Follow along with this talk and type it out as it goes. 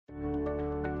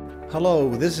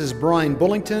Hello, this is Brian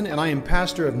Bullington, and I am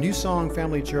pastor of New Song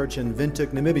Family Church in Windhoek,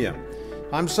 Namibia.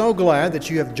 I'm so glad that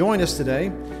you have joined us today,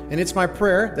 and it's my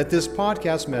prayer that this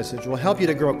podcast message will help you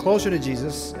to grow closer to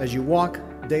Jesus as you walk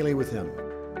daily with Him.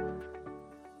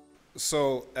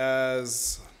 So,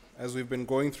 as we've been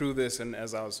going through this and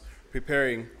as I was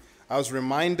preparing, I was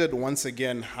reminded once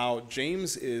again how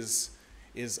James is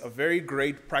a very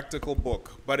great practical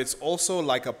book, but it's also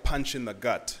like a punch in the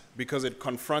gut because it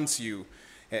confronts you.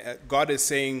 God is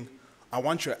saying, I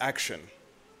want your action.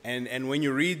 And when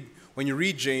you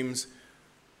read James,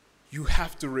 you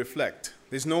have to reflect.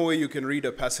 There's no way you can read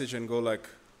a passage and go like,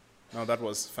 no, that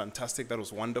was fantastic, that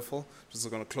was wonderful. I'm just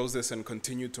going to close this and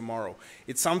continue tomorrow.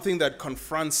 It's something that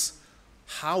confronts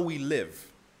how we live.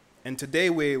 And today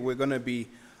we're going to be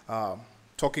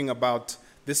talking about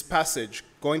this passage,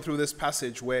 going through this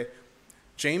passage where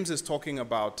James is talking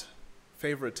about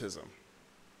favoritism,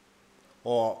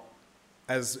 or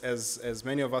as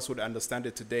many of us would understand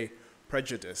it today,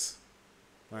 prejudice.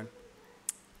 Right?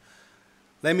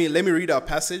 Let me read our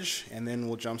passage, and then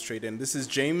we'll jump straight in. This is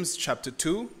James chapter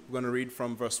 2. We're going to read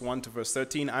from verse 1 to verse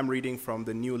 13. I'm reading from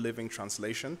the New Living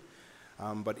Translation.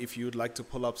 But if you'd like to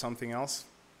pull up something else,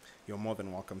 you're more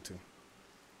than welcome to.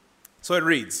 So it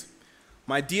reads,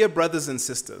 "My dear brothers and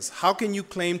sisters, how can you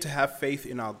claim to have faith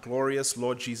in our glorious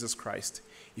Lord Jesus Christ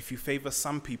if you favor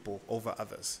some people over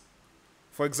others?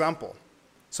 For example,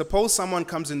 suppose someone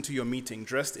comes into your meeting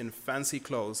dressed in fancy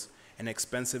clothes and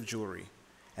expensive jewelry,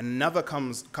 and another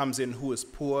comes in who is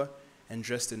poor and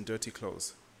dressed in dirty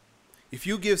clothes. If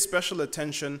you give special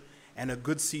attention and a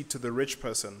good seat to the rich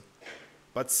person,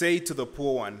 but say to the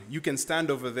poor one, 'You can stand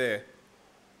over there,'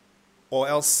 or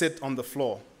else sit on the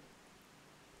floor,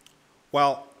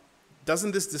 well,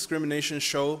 doesn't this discrimination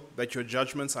show that your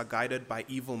judgments are guided by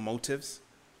evil motives?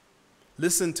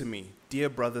 Listen to me, dear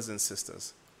brothers and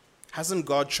sisters. Hasn't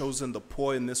God chosen the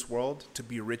poor in this world to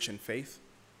be rich in faith?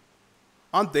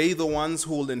 Aren't they the ones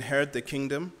who will inherit the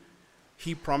kingdom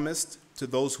He promised to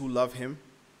those who love Him?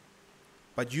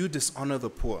 But you dishonor the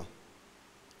poor.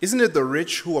 Isn't it the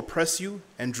rich who oppress you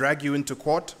and drag you into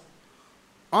court?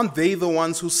 Aren't they the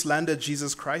ones who slander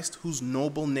Jesus Christ, whose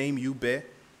noble name you bear?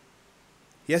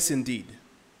 Yes, indeed.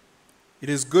 It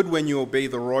is good when you obey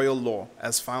the royal law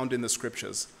as found in the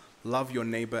scriptures. Love your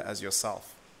neighbor as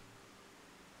yourself.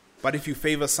 But if you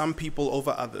favor some people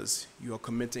over others, you are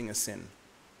committing a sin,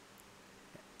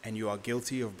 and you are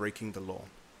guilty of breaking the law.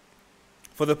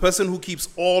 For the person who keeps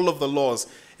all of the laws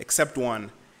except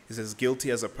one is as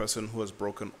guilty as a person who has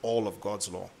broken all of God's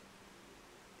law.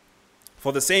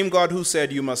 For the same God who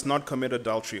said you must not commit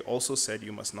adultery also said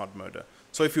you must not murder.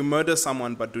 So if you murder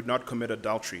someone but do not commit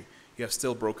adultery, you have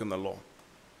still broken the law.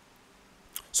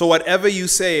 So whatever you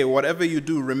say, whatever you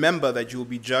do, remember that you will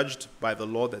be judged by the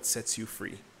law that sets you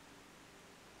free.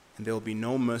 And there will be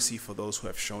no mercy for those who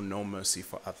have shown no mercy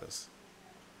for others.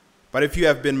 But if you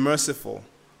have been merciful,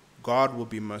 God will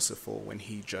be merciful when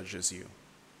He judges you."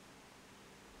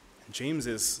 And James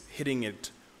is hitting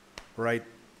it right.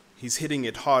 He's hitting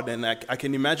it hard, and I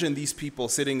can imagine these people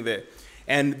sitting there.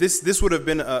 And this would have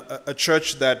been a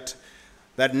church that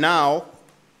now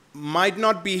might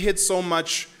not be hit so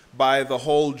much by the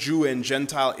whole Jew and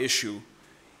Gentile issue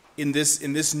in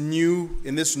this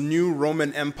new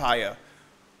Roman Empire.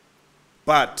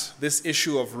 But this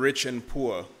issue of rich and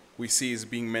poor we see is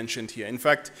being mentioned here. In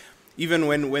fact, even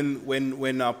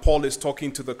when Paul is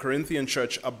talking to the Corinthian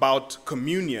church about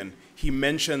communion, he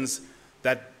mentions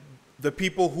that the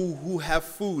people who have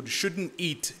food shouldn't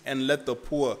eat and let the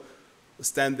poor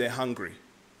stand there hungry.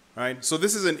 Right? So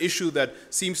this is an issue that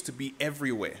seems to be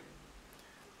everywhere.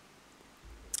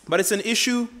 But it's an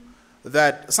issue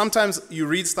that sometimes you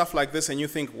read stuff like this and you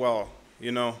think, well,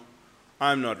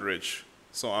 I'm not rich,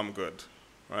 so I'm good.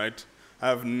 Right? I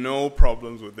have no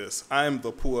problems with this. I am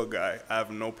the poor guy. I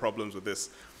have no problems with this.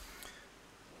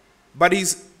 But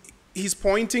he's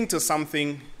pointing to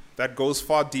something that goes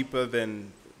far deeper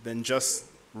than just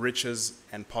riches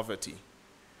and poverty.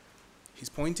 He's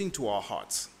pointing to our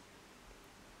hearts.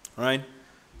 Right?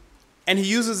 And he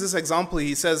uses this example.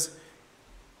 He says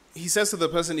to the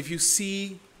person, if you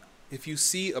see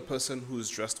a person who is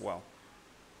dressed well,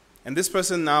 and this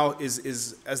person now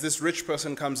is as this rich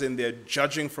person comes in, they're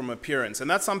judging from appearance. And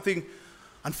that's something,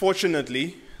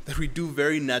 unfortunately, that we do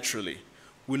very naturally.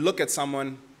 We look at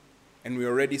someone and we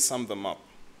already sum them up.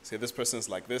 Say, this person's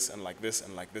like this and like this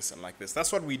and like this and like this.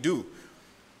 That's what we do.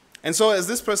 And so as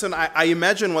this person, I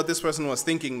imagine what this person was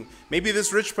thinking. Maybe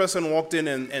this rich person walked in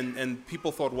and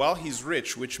people thought, well, he's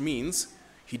rich, which means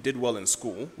he did well in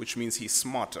school, which means he's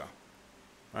smarter.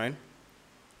 Right?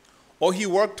 Or he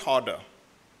worked harder.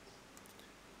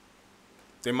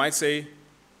 They might say,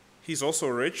 He's also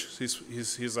rich.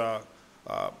 He's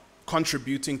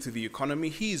contributing to the economy.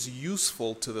 He is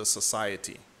useful to the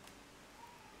society.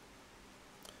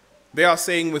 They are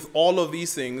saying with all of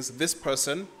these things, this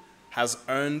person has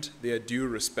earned their due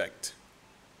respect.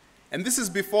 And this is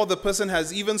before the person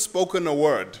has even spoken a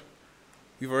word.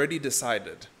 We've already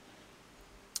decided.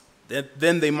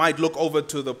 Then they might look over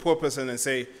to the poor person and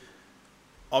say,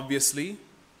 obviously,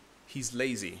 he's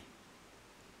lazy.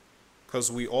 Because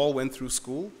we all went through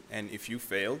school, and if you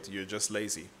failed, you're just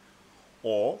lazy.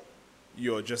 Or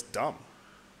you're just dumb.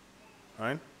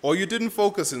 Right? Or you didn't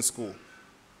focus in school.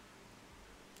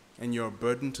 And you're a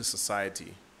burden to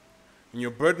society. And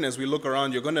your burden, as we look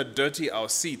around, you're going to dirty our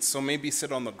seats, so maybe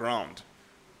sit on the ground.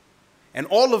 And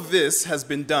all of this has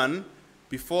been done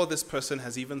before this person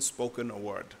has even spoken a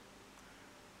word.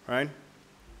 Right?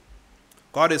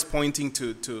 God is pointing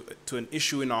to an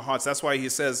issue in our hearts. That's why he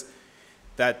says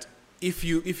that if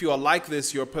you are like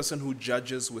this, you're a person who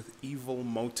judges with evil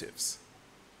motives.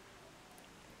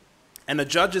 And a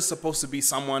judge is supposed to be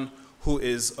someone who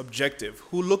is objective,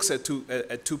 who looks at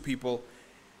two people,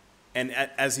 and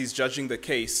as he's judging the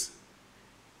case,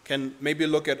 can maybe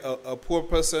look at a poor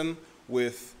person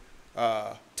with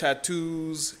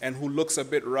tattoos and who looks a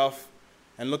bit rough,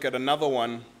 and look at another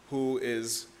one who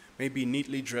is maybe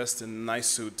neatly dressed in a nice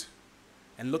suit,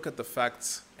 and look at the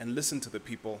facts and listen to the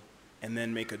people, and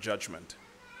then make a judgment.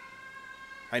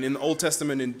 And in the Old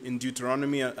Testament, in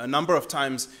Deuteronomy, a number of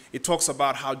times, it talks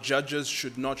about how judges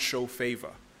should not show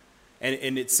favor.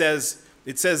 And it says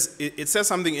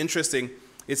something interesting.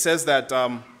 It says that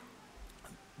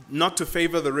not to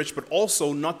favor the rich, but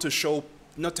also not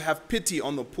to have pity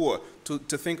on the poor, to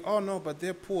think, oh no, but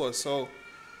they're poor, so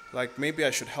like maybe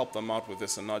I should help them out with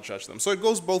this and not judge them. So it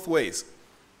goes both ways.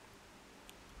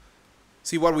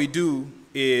 See, what we do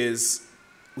is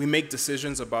we make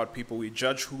decisions about people. We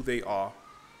judge who they are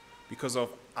because of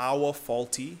our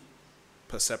faulty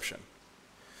perception.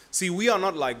 See, we are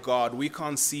not like God. We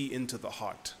can't see into the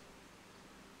heart.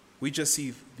 We just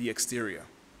see the exterior.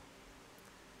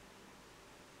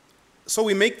 So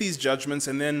we make these judgments,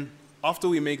 and then after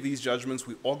we make these judgments,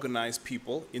 we organize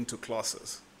people into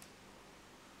classes.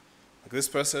 Like this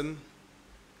person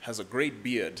has a great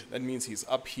beard. That means he's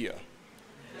up here.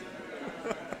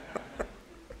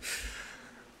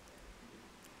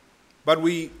 But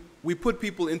we put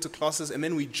people into classes, and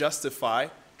then we justify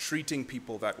treating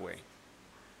people that way.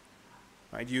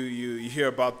 Right? You hear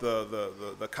about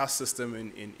the caste system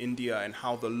in India and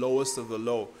how the lowest of the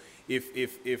low,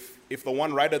 if the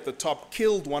one right at the top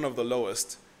killed one of the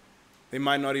lowest, they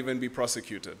might not even be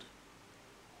prosecuted.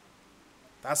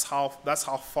 That's how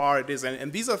far it is.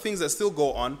 And these are things that still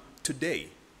go on today.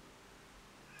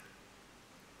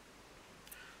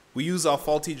 We use our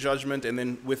faulty judgment, and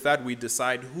then with that we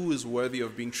decide who is worthy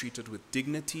of being treated with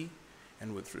dignity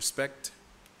and with respect,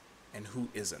 and who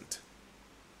isn't.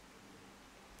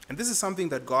 And this is something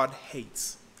that God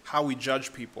hates, how we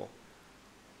judge people.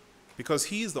 Because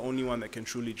he is the only one that can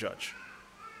truly judge.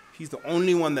 He's the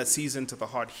only one that sees into the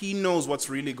heart. He knows what's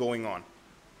really going on.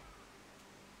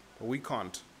 But we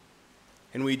can't.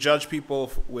 And we judge people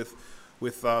with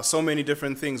so many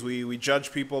different things. We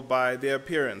judge people by their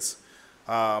appearance,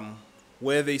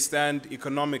 where they stand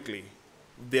economically,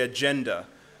 their gender,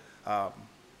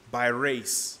 by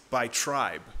race, by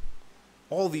tribe,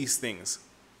 all these things.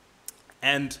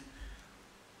 And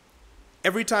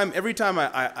every time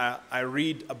I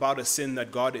read about a sin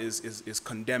that God is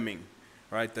condemning,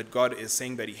 right, that God is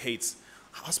saying that he hates,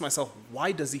 I ask myself,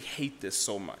 why does he hate this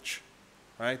so much,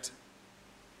 right?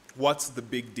 What's the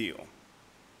big deal?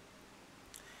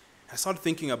 I started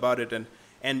thinking about it,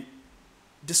 and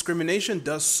discrimination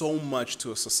does so much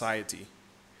to a society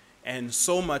and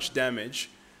so much damage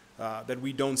that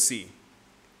we don't see.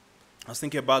 I was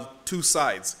thinking about two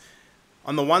sides.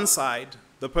 On the one side,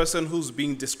 the person who's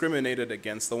being discriminated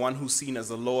against, the one who's seen as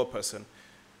the lower person,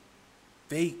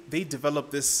 they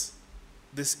develop this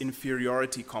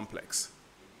inferiority complex.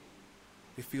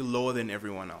 They feel lower than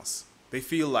everyone else. They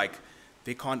feel like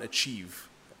they can't achieve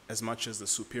as much as the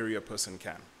superior person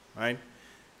can, right?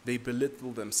 They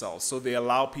belittle themselves, so they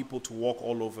allow people to walk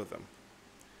all over them.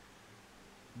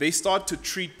 They start to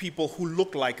treat people who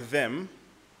look like them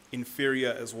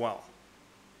inferior as well.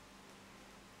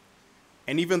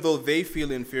 And even though they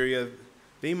feel inferior,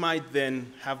 they might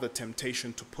then have the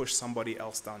temptation to push somebody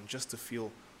else down just to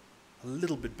feel a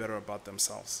little bit better about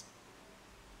themselves.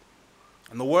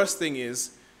 And the worst thing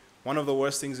is, one of the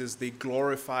worst things is they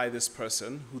glorify this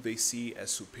person who they see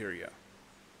as superior.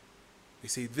 They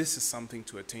say this is something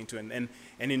to attain to. And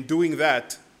in doing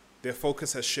that, their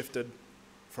focus has shifted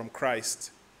from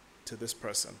Christ to this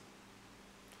person.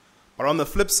 But on the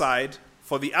flip side,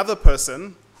 for the other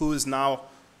person who is now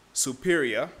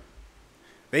superior,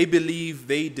 they believe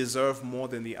they deserve more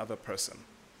than the other person.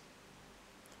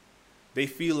 They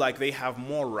feel like they have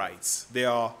more rights. They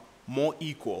are more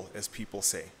equal, as people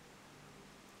say.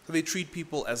 So they treat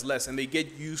people as less, and they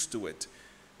get used to it.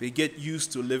 They get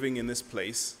used to living in this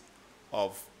place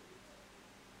of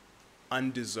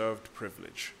undeserved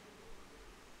privilege.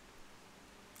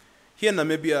 Here in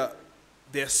Namibia,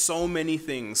 there are so many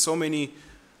things, so many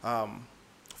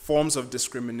forms of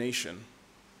discrimination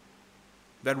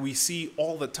that we see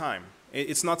all the time.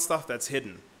 It's not stuff that's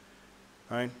hidden,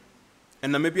 right?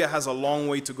 And Namibia has a long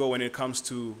way to go when it comes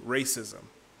to racism,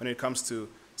 when it comes to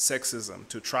sexism,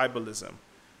 to tribalism,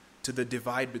 to the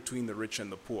divide between the rich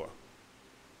and the poor.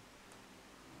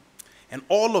 And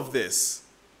all of this,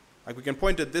 like we can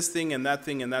point at this thing and that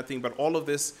thing and that thing, but all of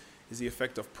this is the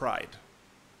effect of pride.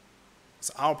 It's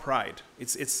our pride.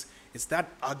 It's that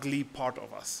ugly part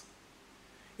of us.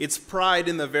 It's pride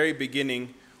in the very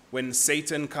beginning when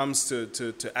Satan comes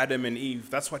to Adam and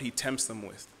Eve. That's what he tempts them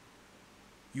with.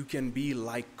 You can be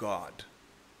like God,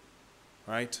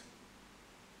 right?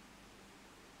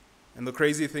 And the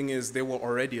crazy thing is they were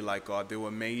already like God. They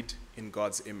were made in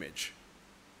God's image.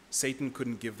 Satan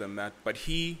couldn't give them that, but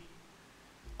he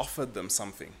offered them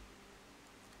something.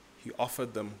 He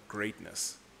offered them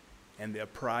greatness, and their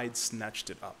pride snatched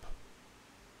it up.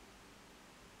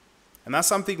 And that's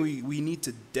something we need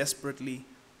to desperately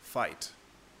fight.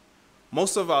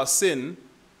 Most of our sin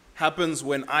happens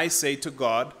when I say to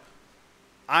God,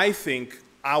 I think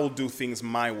I will do things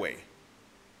my way.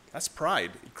 That's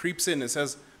pride. It creeps in and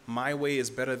says, my way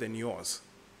is better than yours.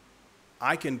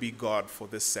 I can be God for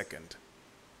this second.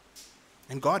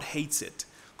 And God hates it.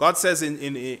 God says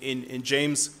in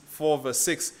James 4 verse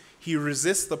 6, he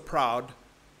resists the proud,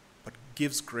 but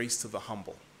gives grace to the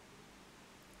humble.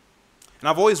 And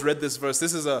I've always read this verse.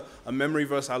 This is a memory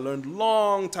verse I learned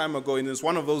long time ago. And it's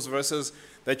one of those verses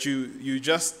that you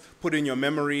just put in your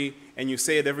memory and you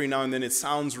say it every now and then. It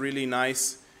sounds really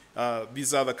nice.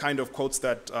 These are the kind of quotes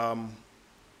that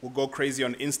will go crazy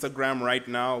on Instagram right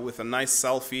now with a nice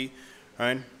selfie,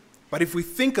 right? But if we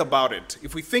think about it,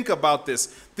 if we think about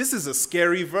this is a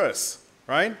scary verse,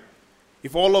 right?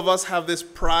 If all of us have this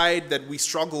pride that we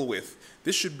struggle with,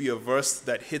 this should be a verse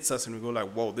that hits us and we go like,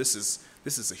 whoa, this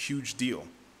is a huge deal.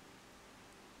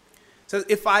 It says,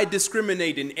 if I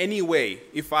discriminate in any way,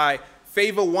 if I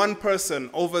favor one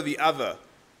person over the other,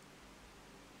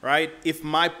 right? If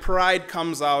my pride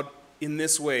comes out in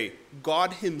this way,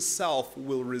 God himself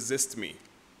will resist me.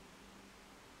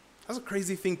 That's a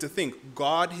crazy thing to think.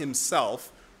 God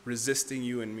himself resisting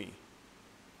you and me.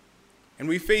 And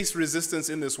we face resistance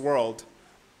in this world,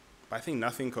 but I think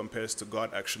nothing compares to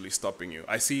God actually stopping you.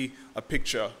 I see a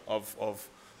picture of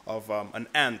an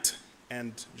ant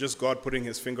and just God putting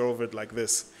his finger over it like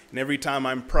this. And every time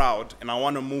I'm proud and I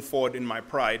want to move forward in my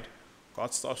pride,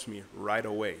 God stops me right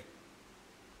away.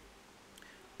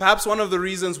 Perhaps one of the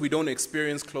reasons we don't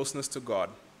experience closeness to God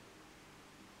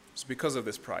is because of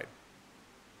this pride,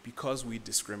 because we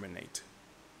discriminate.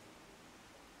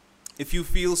 If you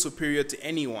feel superior to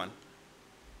anyone,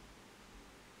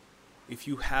 if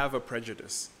you have a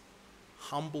prejudice,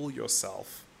 humble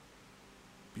yourself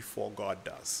before God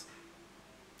does.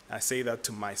 I say that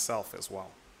to myself as well.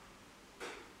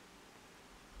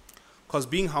 Because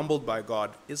being humbled by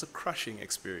God is a crushing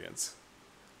experience,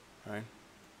 right?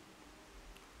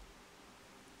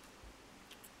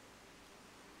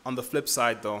 On the flip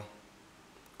side, though,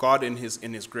 God in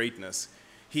his greatness,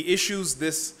 he issues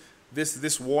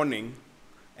this warning,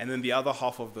 and then the other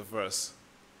half of the verse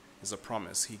is a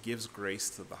promise. He gives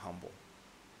grace to the humble.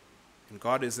 And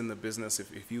God is in the business,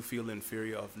 if you feel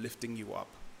inferior, of lifting you up.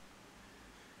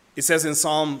 It says in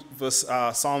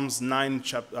Psalms 9,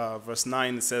 verse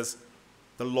 9, it says,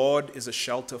 the Lord is a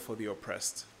shelter for the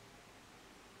oppressed.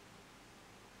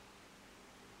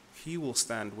 He will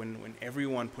stand when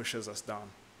everyone pushes us down.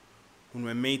 When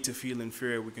we're made to feel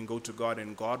inferior, we can go to God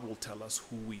and God will tell us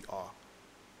who we are.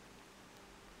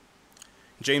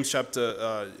 James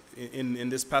chapter, in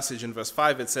this passage in verse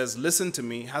 5, it says, listen to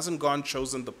me, hasn't God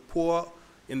chosen the poor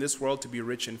in this world to be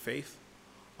rich in faith?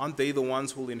 Aren't they the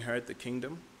ones who will inherit the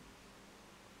kingdom?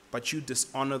 But you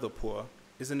dishonor the poor.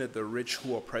 Isn't it the rich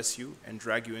who oppress you and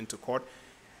drag you into court?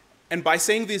 And by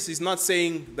saying this, he's not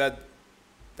saying that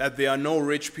there are no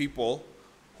rich people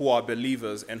who are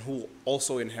believers and who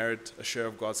also inherit a share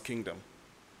of God's kingdom.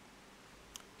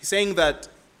 He's saying that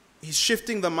he's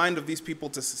shifting the mind of these people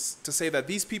to say that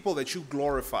these people that you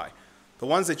glorify, the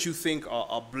ones that you think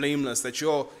are blameless, that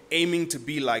you're aiming to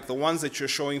be like, the ones that you're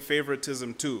showing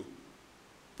favoritism to,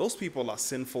 those people are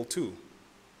sinful too.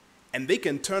 And they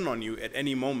can turn on you at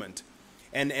any moment.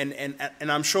 And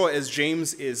I'm sure as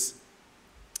James is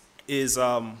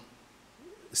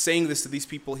saying this to these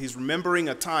people, he's remembering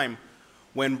a time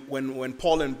when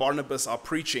Paul and Barnabas are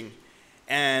preaching,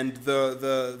 and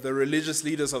the religious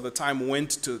leaders of the time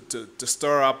went to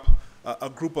stir up a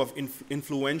group of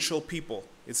influential people.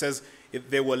 It says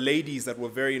there were ladies that were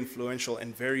very influential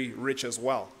and very rich as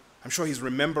well. I'm sure he's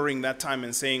remembering that time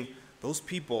and saying, those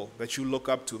people that you look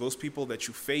up to, those people that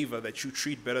you favor, that you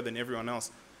treat better than everyone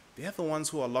else, they're the ones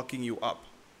who are locking you up.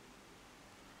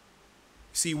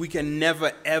 See, we can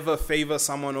never, ever favor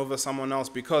someone over someone else,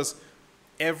 because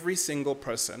every single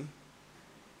person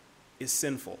is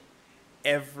sinful.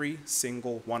 Every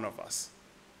single one of us.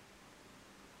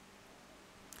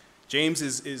 James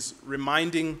is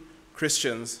reminding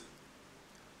Christians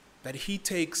that he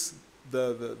takes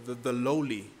the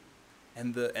lowly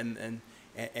and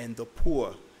the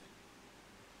poor.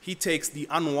 He takes the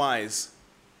unwise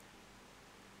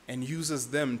and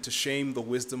uses them to shame the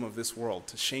wisdom of this world,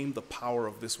 to shame the power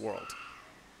of this world.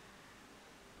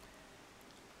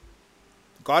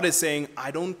 God is saying,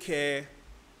 I don't care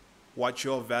what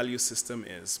your value system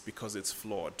is because it's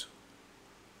flawed.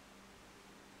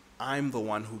 I'm the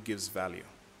one who gives value.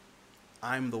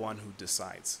 I'm the one who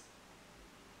decides.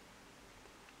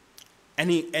 And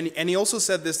he also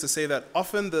said this to say that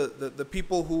often the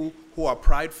people who are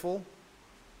prideful,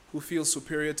 who feel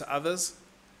superior to others,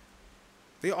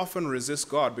 they often resist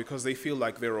God because they feel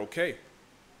like they're okay.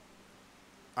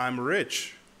 I'm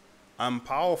rich. I'm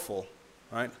powerful,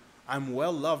 right? I'm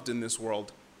well loved in this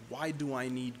world. Why do I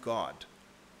need God?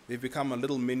 They've become a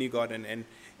little mini God, and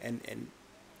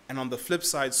on the flip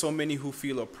side, so many who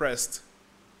feel oppressed,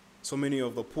 so many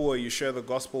of the poor, you share the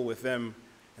gospel with them,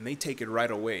 and they take it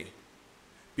right away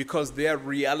because their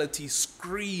reality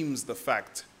screams the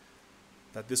fact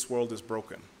that this world is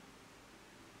broken.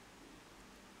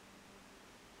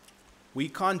 We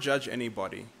can't judge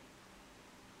anybody.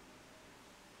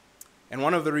 And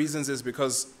one of the reasons is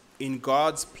because in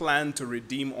God's plan to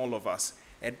redeem all of us,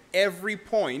 at every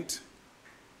point,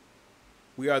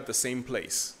 we are at the same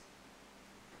place.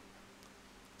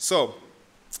 So,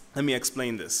 let me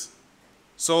explain this.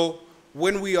 So,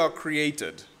 when we are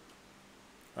created,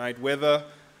 right, whether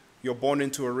you're born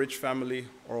into a rich family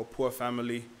or a poor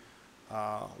family,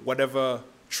 whatever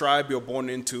tribe you're born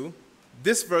into,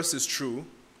 this verse is true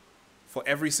for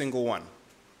every single one.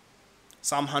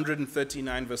 Psalm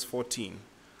 139 verse 14.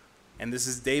 And this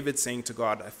is David saying to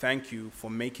God, I thank you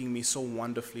for making me so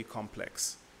wonderfully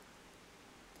complex.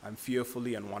 I'm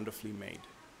fearfully and wonderfully made.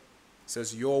 It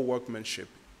says, your workmanship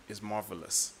is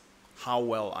marvelous. How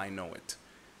well I know it.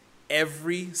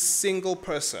 Every single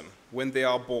person, when they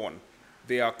are born,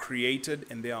 they are created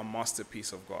and they are a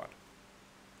masterpiece of God.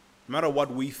 No matter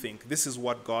what we think, this is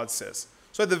what God says.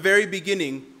 So at the very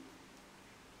beginning,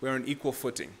 we're on equal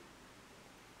footing.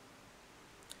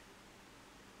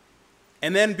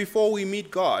 And then before we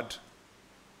meet God,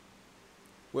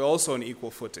 we're also on equal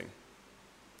footing.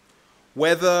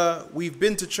 Whether we've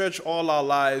been to church all our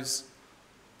lives,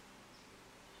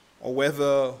 or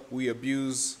whether we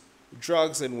abuse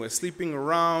drugs and we're sleeping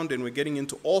around and we're getting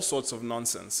into all sorts of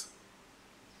nonsense.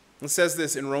 It says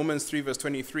this in Romans 3 verse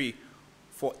 23,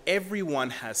 for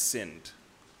everyone has sinned.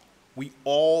 We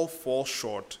all fall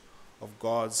short of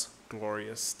God's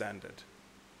glorious standard.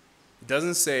 It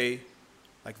doesn't say,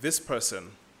 like, this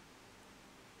person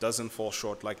doesn't fall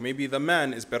short. Like maybe the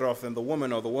man is better off than the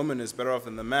woman, or the woman is better off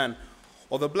than the man,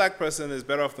 or the black person is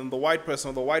better off than the white person,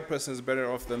 or the white person is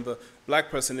better off than the black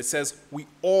person. It says we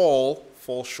all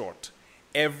fall short.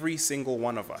 Every single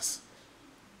one of us.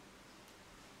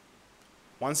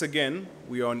 Once again,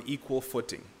 we are on equal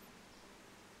footing.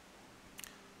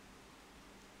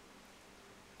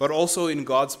 But also in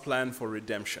God's plan for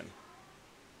redemption.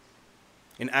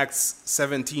 In Acts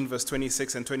 17, verse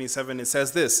 26 and 27, it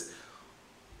says this,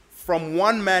 from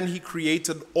one man he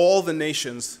created all the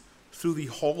nations through the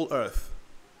whole earth.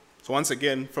 So once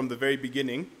again, from the very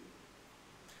beginning,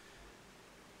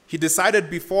 he decided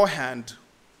beforehand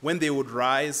when they would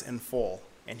rise and fall,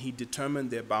 and he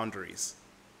determined their boundaries.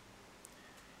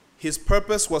 His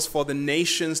purpose was for the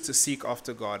nations to seek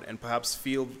after God and perhaps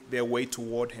feel their way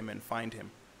toward him and find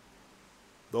him,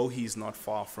 though he's not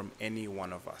far from any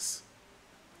one of us.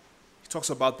 He talks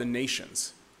about the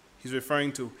nations. He's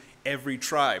referring to every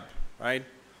tribe, right?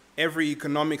 Every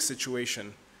economic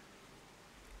situation.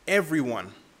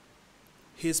 Everyone.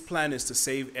 His plan is to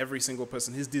save every single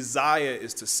person. His desire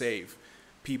is to save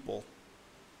people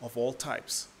of all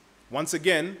types. Once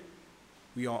again,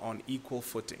 we are on equal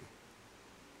footing.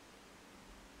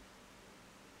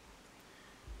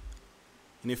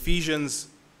 In Ephesians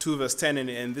 2 verse 10,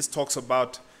 and this talks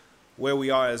about where we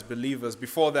are as believers.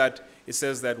 Before that, it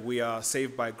says that we are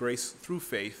saved by grace through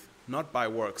faith, not by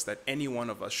works, that any one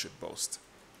of us should boast.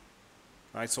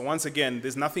 Right? So once again,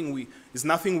 there's nothing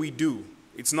we do.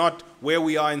 It's not where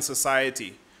we are in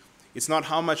society. It's not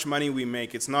how much money we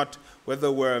make. It's not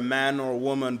whether we're a man or a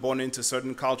woman born into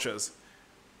certain cultures.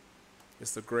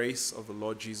 It's the grace of the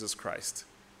Lord Jesus Christ.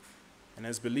 And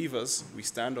as believers, we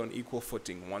stand on equal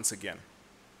footing once again.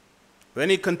 Then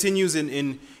it continues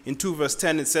in 2 verse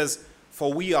 10, it says,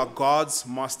 "For we are God's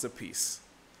masterpiece,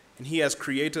 and he has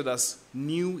created us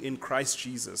new in Christ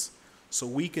Jesus, so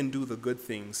we can do the good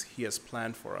things he has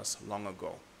planned for us long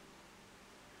ago."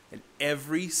 And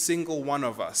every single one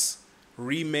of us,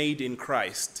 remade in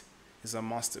Christ, is a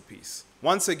masterpiece.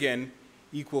 Once again,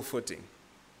 equal footing.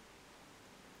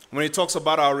 When it talks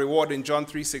about our reward in John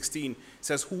 3:16, it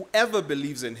says, "Whoever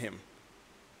believes in him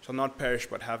shall not perish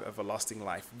but have everlasting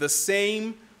life." The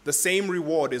same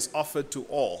reward is offered to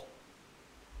all.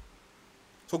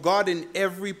 So God, in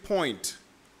every point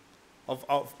of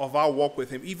our walk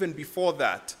with him, even before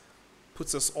that,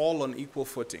 puts us all on equal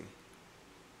footing.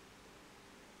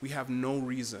 We have no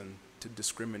reason to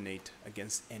discriminate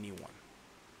against anyone.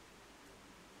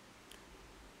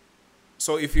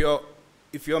 So if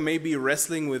you're maybe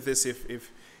wrestling with this,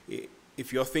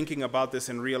 if you're thinking about this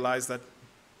and realize that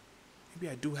maybe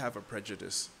I do have a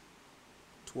prejudice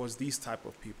towards these type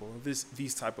of people,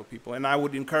 these type of people, and I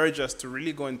would encourage us to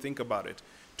really go and think about it,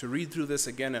 to read through this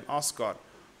again and ask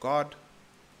God,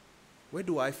 where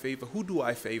do I favor? Who do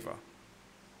I favor?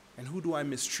 And who do I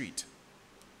mistreat?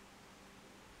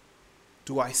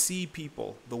 Do I see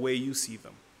people the way you see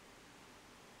them?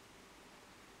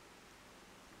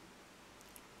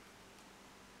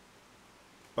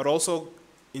 But also,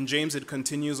 in James, it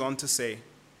continues on to say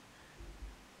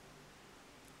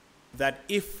that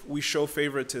if we show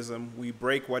favoritism, we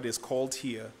break what is called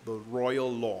here the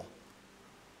royal law.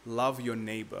 Love your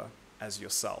neighbor as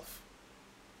yourself.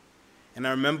 And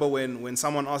I remember when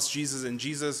someone asked Jesus, and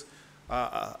Jesus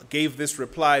gave this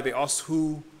reply, they asked,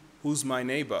 who's my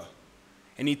neighbor?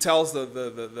 And he tells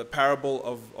the parable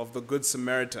of the Good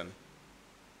Samaritan.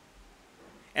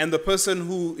 And the person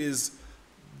who is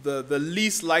the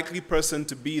least likely person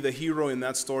to be the hero in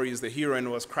that story is the hero, and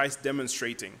was Christ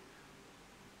demonstrating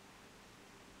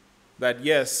that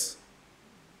yes,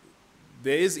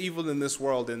 there is evil in this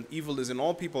world, and evil is in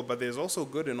all people, but there's also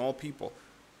good in all people,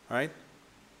 right?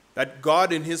 That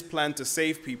God, in his plan to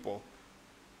save people,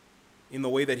 in the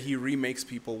way that he remakes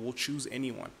people, will choose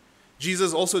anyone.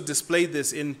 Jesus also displayed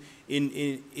this in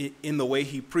the way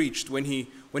he preached. When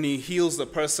he heals the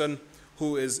person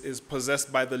who is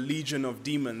possessed by the legion of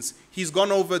demons, he's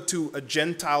gone over to a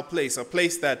Gentile place, a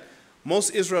place that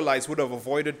most Israelites would have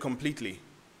avoided completely.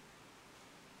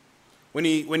 When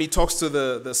he talks to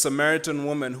the Samaritan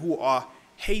woman, who are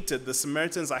hated, the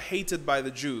Samaritans are hated by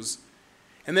the Jews.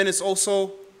 And then it's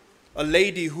also a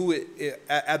lady who,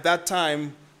 at that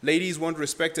time, ladies weren't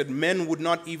respected. Men would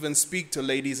not even speak to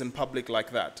ladies in public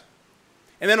like that.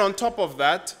 And then on top of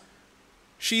that,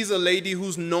 she's a lady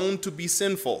who's known to be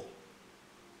sinful.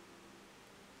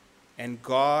 And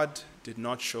God did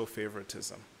not show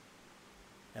favoritism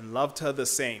and loved her the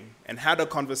same, and had a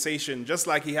conversation, just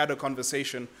like he had a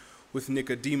conversation with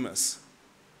Nicodemus,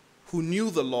 who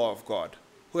knew the law of God,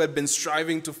 who had been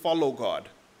striving to follow God.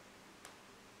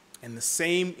 And it's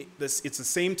the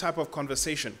same type of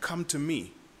conversation. Come to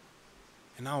me,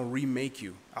 and I'll remake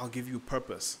you. I'll give you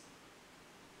purpose.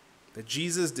 That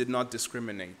Jesus did not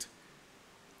discriminate.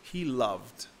 He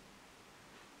loved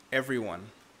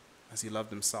everyone as he loved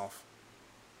himself.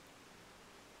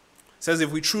 It says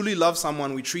if we truly love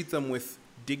someone, we treat them with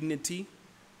dignity,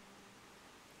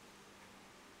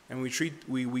 and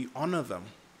we honor them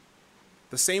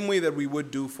the same way that we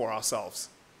would do for ourselves.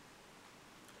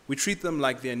 We treat them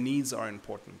like their needs are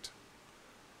important.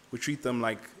 We treat them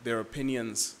like their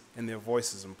opinions and their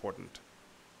voice is important.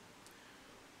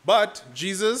 But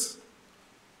Jesus,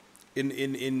 in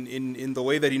the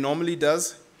way that he normally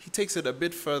does, he takes it a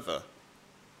bit further.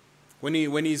 When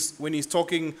he's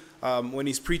talking, when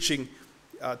he's preaching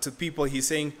to people, he's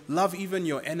saying, love even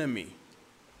your enemy.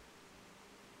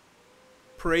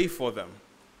 Pray for them.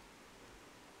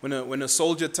 When a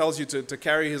soldier tells you to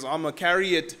carry his armor,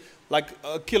 carry it like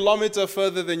a kilometer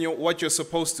further than what you're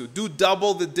supposed to. Do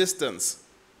double the distance.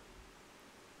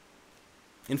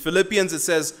 In Philippians it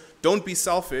says, don't be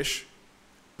selfish,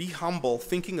 be humble,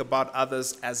 thinking about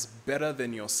others as better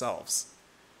than yourselves.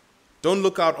 Don't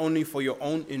look out only for your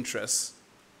own interests,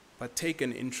 but take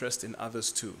an interest in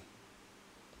others too.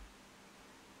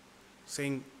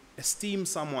 Saying, esteem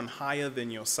someone higher than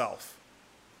yourself.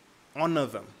 Honor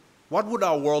them. What would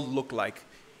our world look like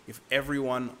if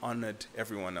everyone honored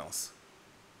everyone else?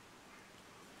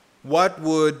 What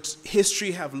would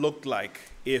history have looked like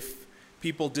if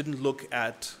people didn't look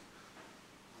at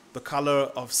the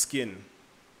color of skin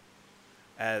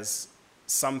as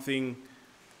something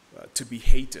to be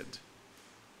hated?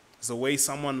 As the way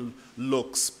someone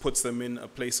looks puts them in a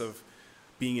place of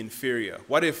being inferior.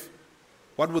 What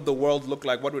would the world look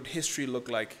like? What would history look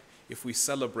like if we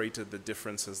celebrated the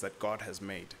differences that God has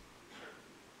made?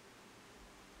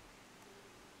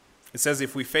 It says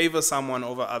if we favor someone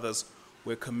over others,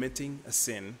 we're committing a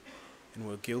sin and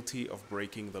we're guilty of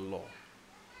breaking the law.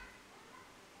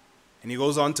 And he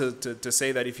goes on to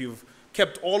say that if you've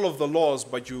kept all of the laws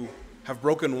but you have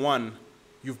broken one,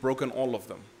 you've broken all of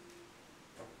them.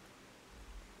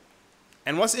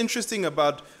 And what's interesting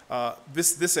about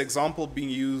this example being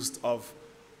used of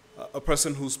a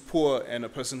person who's poor and a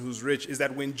person who's rich is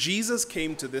that when Jesus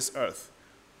came to this earth,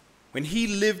 when he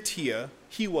lived here,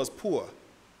 he was poor.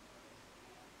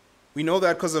 We know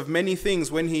that because of many things.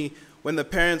 When their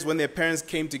parents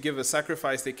came to give a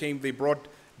sacrifice, they brought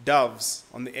doves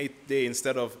on the 8th day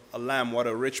instead of a lamb, what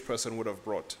a rich person would have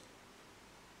brought.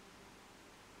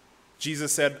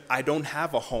 Jesus said, I don't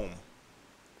have a home.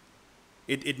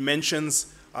 It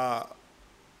mentions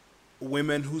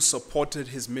women who supported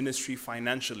his ministry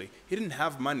financially. He didn't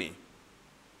have money.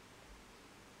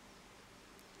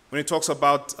 When it talks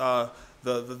about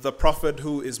the prophet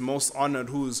who is most honored,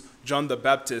 who's John the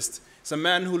Baptist, it's a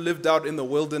man who lived out in the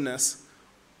wilderness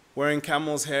wearing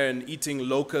camel's hair and eating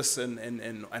locusts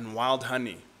and wild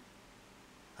honey.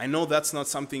 I know that's not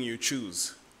something you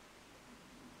choose,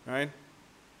 right?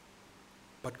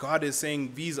 But God is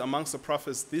saying, these amongst the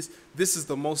prophets, this is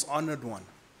the most honored one.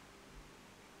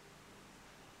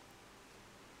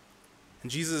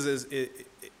 And Jesus is,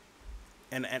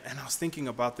 and I was thinking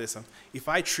about this. If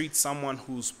I treat someone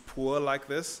who's poor like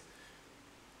this,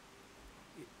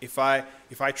 if I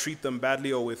treat them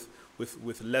badly or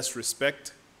with less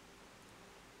respect,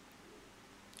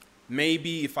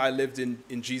 maybe if I lived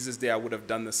in Jesus' day, I would have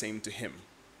done the same to him.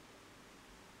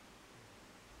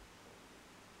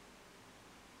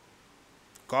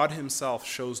 God himself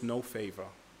shows no favor.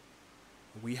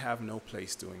 We have no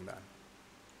place doing that.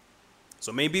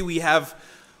 So maybe we have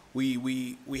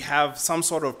some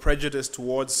sort of prejudice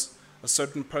towards a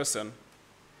certain person.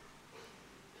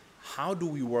 How do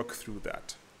we work through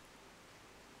that?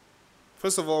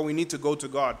 First of all, we need to go to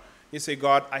God. You say,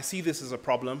 God, I see this as a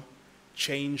problem.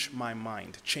 Change my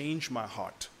mind. Change my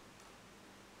heart.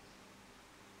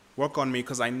 Work on me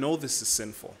because I know this is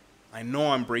sinful. I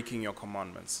know I'm breaking your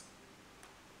commandments.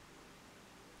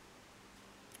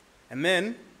 And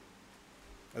then,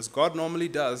 as God normally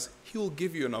does, he will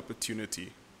give you an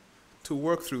opportunity to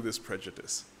work through this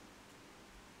prejudice.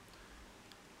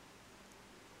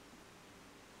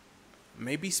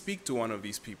 Maybe speak to one of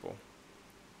these people.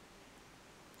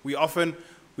 We often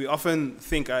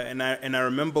think, and I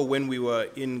remember when we were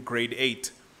in grade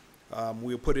 8,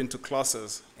 we were put into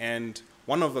classes, and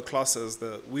one of the classes,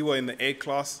 we were in the A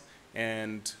class,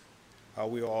 and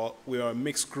we were a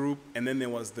mixed group, and then there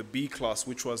was the B class,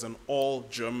 which was an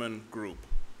all-German group,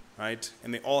 right?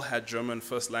 And they all had German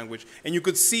first language. And you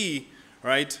could see,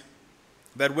 right,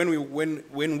 that when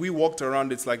we walked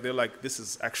around, it's like they're like, this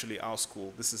is actually our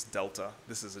school. This is Delta.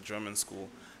 This is a German school.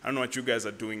 I don't know what you guys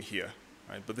are doing here,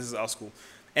 right? But this is our school.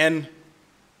 And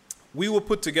we were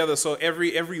put together, so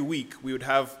every week we would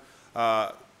have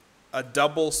a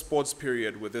double sports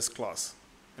period with this class.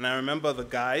 And I remember the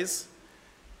guys,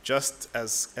 just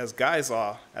as guys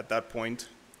are at that point,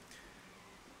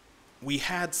 we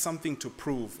had something to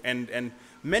prove. And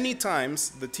many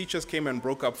times the teachers came and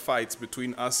broke up fights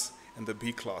between us and the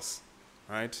B class,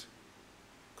 right?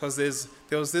 Because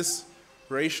there was this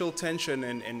racial tension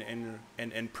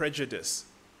and prejudice.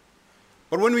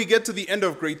 But when we get to the end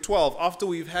of grade 12, after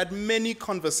we've had many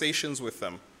conversations with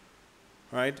them,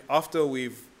 right? After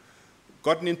we've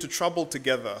gotten into trouble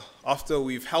together, after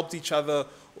we've helped each other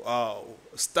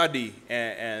study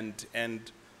and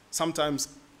sometimes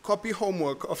copy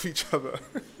homework of each other,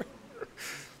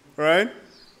 right?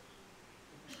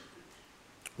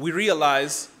 We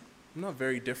realize we're not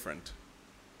very different.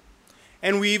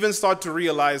 And we even start to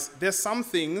realize there's some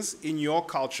things in your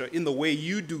culture, in the way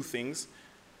you do things,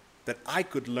 that I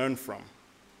could learn from.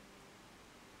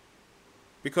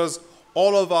 Because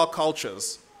all of our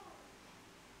cultures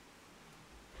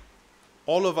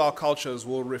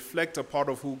will reflect a part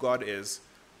of who God is,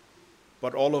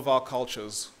 but all of our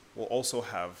cultures will also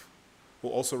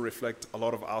reflect a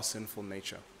lot of our sinful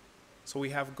nature. So we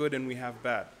have good and we have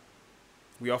bad.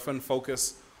 We often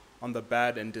focus on the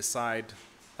bad and decide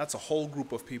that's a whole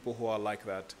group of people who are like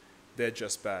that, they're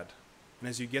just bad. And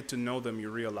as you get to know them, you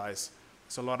realize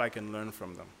there's a lot I can learn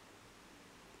from them.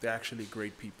 They're actually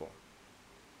great people.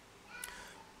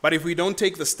 But if we don't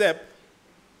take the step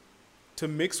to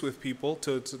mix with people,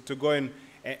 to go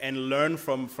and learn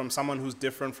from someone who's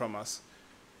different from us,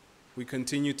 we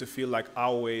continue to feel like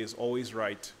our way is always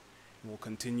right, and we'll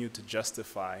continue to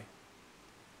justify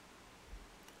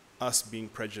us being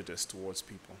prejudiced towards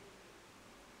people.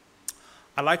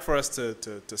 I'd like for us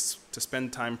to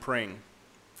spend time praying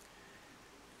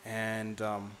and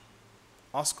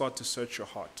ask God to search your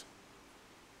heart,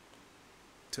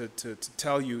 to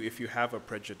tell you if you have a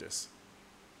prejudice,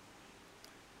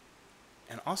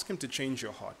 and ask Him to change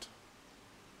your heart.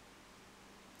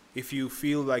 If you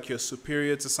feel like you're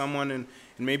superior to someone and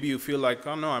maybe you feel like,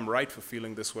 oh no, I'm right for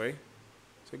feeling this way,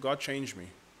 say, God, change me.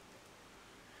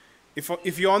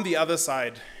 If you're on the other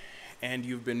side and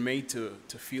you've been made to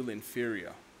feel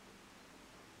inferior,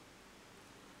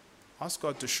 ask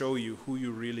God to show you who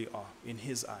you really are in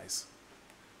His eyes.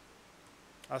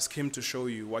 Ask Him to show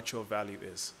you what your value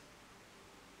is.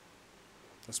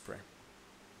 Let's pray.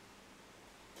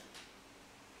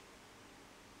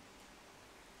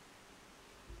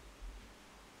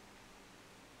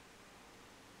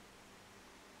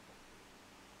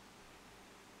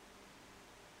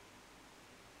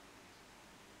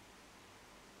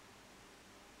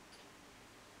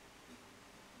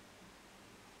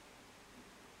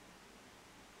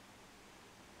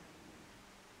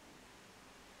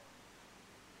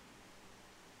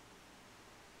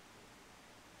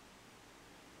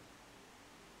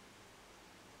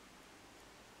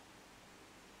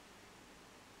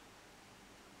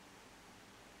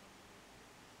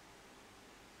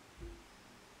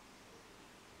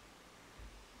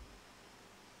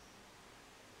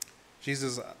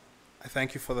 Jesus, I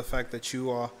thank you for the fact that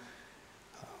you are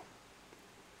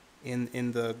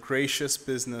in the gracious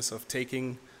business of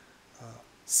taking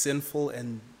sinful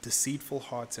and deceitful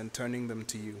hearts and turning them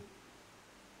to you.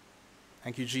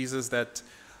 Thank you, Jesus, that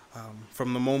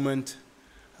from the moment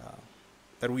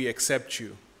that we accept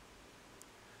you,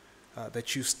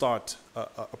 that you start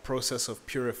a process of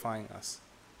purifying us.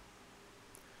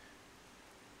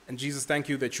 And Jesus, thank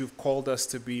you that you've called us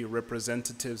to be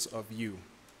representatives of you.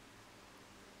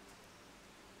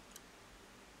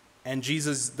 And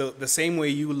Jesus, the same way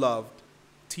you loved,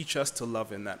 teach us to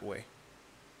love in that way.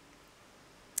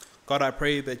 God, I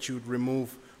pray that you'd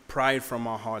remove pride from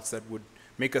our hearts that would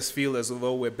make us feel as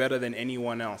though we're better than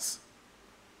anyone else.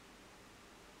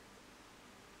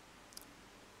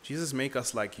 Jesus, make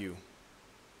us like you,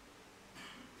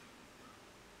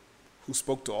 who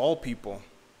spoke to all people,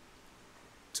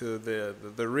 to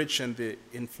the rich and the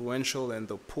influential and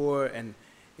the poor and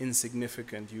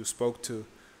insignificant. You spoke to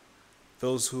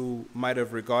those who might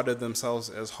have regarded themselves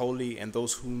as holy and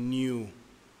those who knew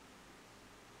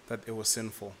that it was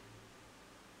sinful.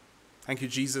 Thank you,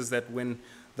 Jesus, that when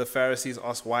the Pharisees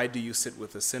asked, why do you sit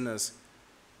with the sinners?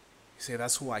 You say,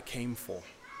 that's who I came for.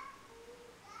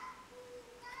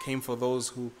 I came for those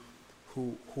who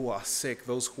are sick,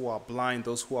 those who are blind,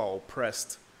 those who are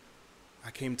oppressed. I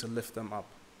came to lift them up.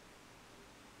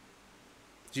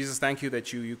 Jesus, thank you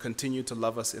that you continue to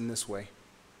love us in this way.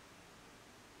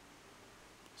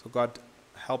 So God,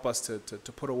 help us to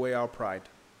put away our pride.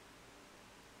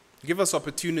 Give us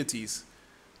opportunities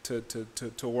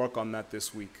to work on that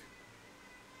this week.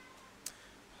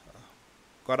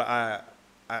 God,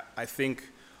 I think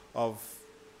of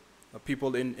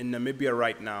people in Namibia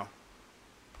right now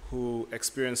who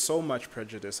experience so much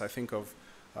prejudice. I think of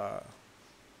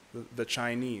the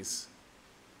Chinese.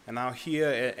 And now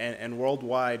here and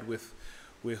worldwide with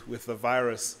the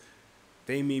virus,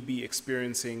 they may be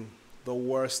experiencing the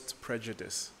worst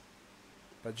prejudice.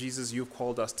 But Jesus, you've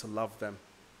called us to love them.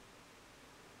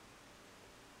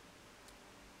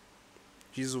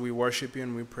 Jesus, we worship you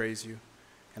and we praise you.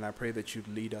 And I pray that you'd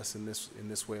lead us in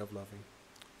this way of loving.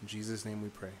 In Jesus' name we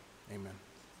pray. Amen.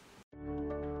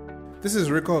 This is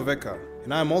Rico Veka,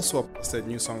 and I am also a pastor at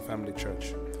New Song Family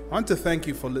Church. I want to thank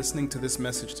you for listening to this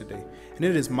message today, and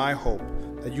it is my hope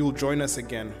that you will join us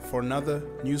again for another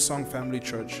New Song Family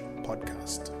Church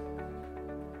podcast.